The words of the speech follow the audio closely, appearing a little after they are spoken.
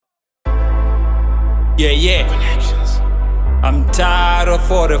Yeah. I'm tired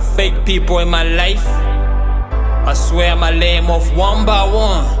of all the fake people in my life. I swear I'ma lay them off one by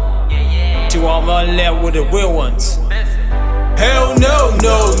one till I'm all left with the real ones. Hell no.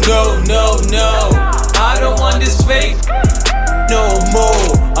 I don't want this fake no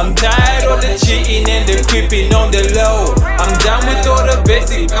more. I'm tired of the cheating and the creeping on the low. I'm done with all the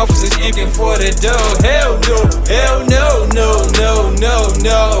basic officers looking for the dough. Hell no.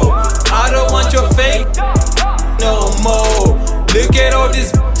 I don't want your fake no more. Look at all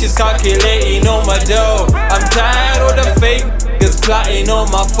these bitches calculating on my dough. I'm tired of the fake niggas plotting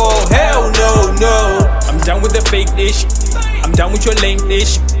on my phone. Hell no. I'm done with the fake ish. I'm done with your lame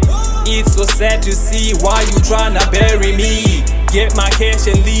ish. It's so sad to see why you tryna bury me. Get my cash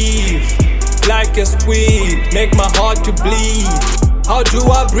and leave like a squid, make my heart to bleed. How do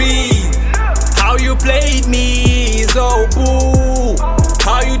I breathe? How you played me, so boo.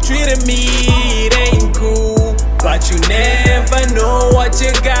 How you treated me, it ain't cool. But you never know what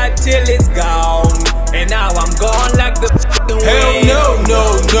you got till it's gone. And now I'm gone like the f***ing wind. Hell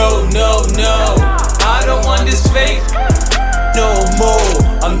no. I don't want this fake no more.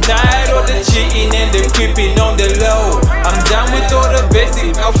 I'm tired of the cheating and the creeping on the low. I'm done with all the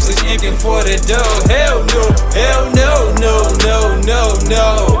basic officers looking for the dough. Hell no.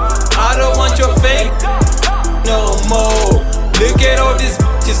 I don't want your fake no more. Look at all these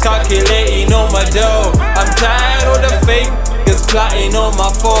bitches calculating on my dough. I'm tired of the fake niggas plotting on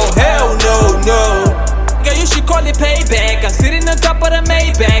my phone. Hell no. Girl, you should call it payback. I'm sitting on top of the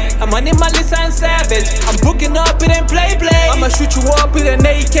Maybach. I'm animalist and savage. I'm booking up, it ain't play. I'ma shoot you up with an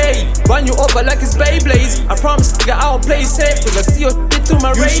AK, run you over like it's Beyblades. I promise, nigga, I don't play safe, cause I see your shit through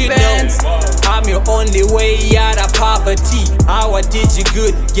my Ray-Bans. I'm your only way out of poverty. How I did you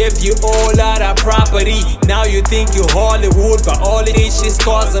good, gave you all out of property. Now you think you Hollywood, but all of this shit's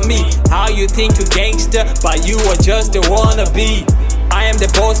cause of me. How you think you gangster, but you are just a wannabe. I am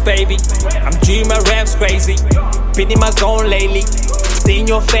the boss, baby. I'm dreaming raps crazy. Been in my zone lately. Seen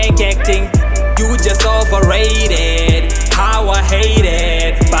your fake acting. You just overrated. How I hate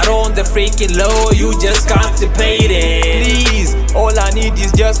it. But on the freaking low, you just constipated. Please, all I need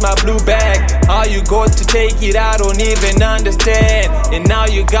is just my blue bag. How you got to take it, I don't even understand. And now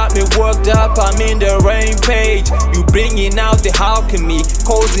you got me worked up, I'm in the rampage. You bringing out the hawk in me,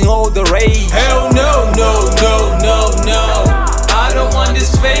 causing all the rage. Hell no. I don't want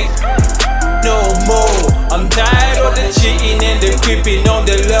this fake no more. I'm tired of the cheating and the creeping on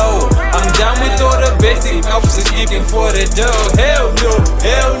the low. I'm done with all the basic officers looking for the dough. Hell no.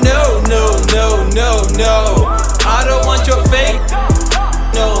 I don't want your fake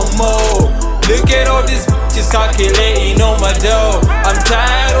no more. Look at all these bitches calculating on my dough. I'm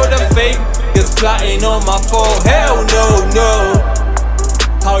tired of the fake niggas plotting on my phone. Hell no.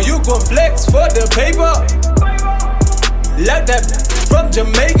 How you gon' flex for the paper? Like that from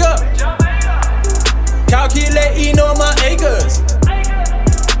Jamaica, calculating on my acres.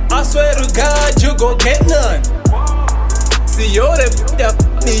 I swear to God, you gon' get none. See, you're the that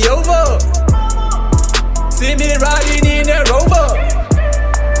f*** me over. See me riding in a Rover.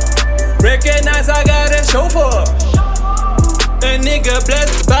 Recognize I got a chauffeur. A nigga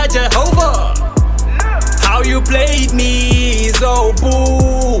blessed by Jehovah. How you played me, so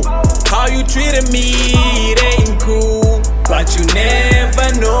boo. How you treated me, it ain't cool. But you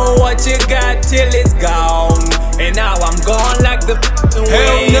never know what you got till it's gone. And now I'm gone like the f***ing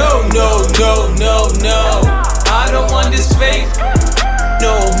wind. Hell no. I don't want this fake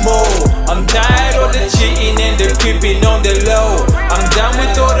no more. I'm tired of the cheating and the creeping on the low. I'm done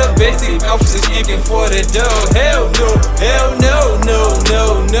with all the basic officers looking for the dough. Hell no.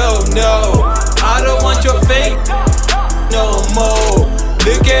 I don't want your fake no more.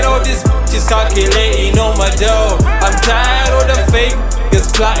 Look at all these bitches calculating on my dough. I'm tired of the fake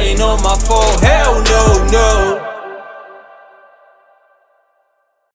niggas plotting on my phone. Hell no.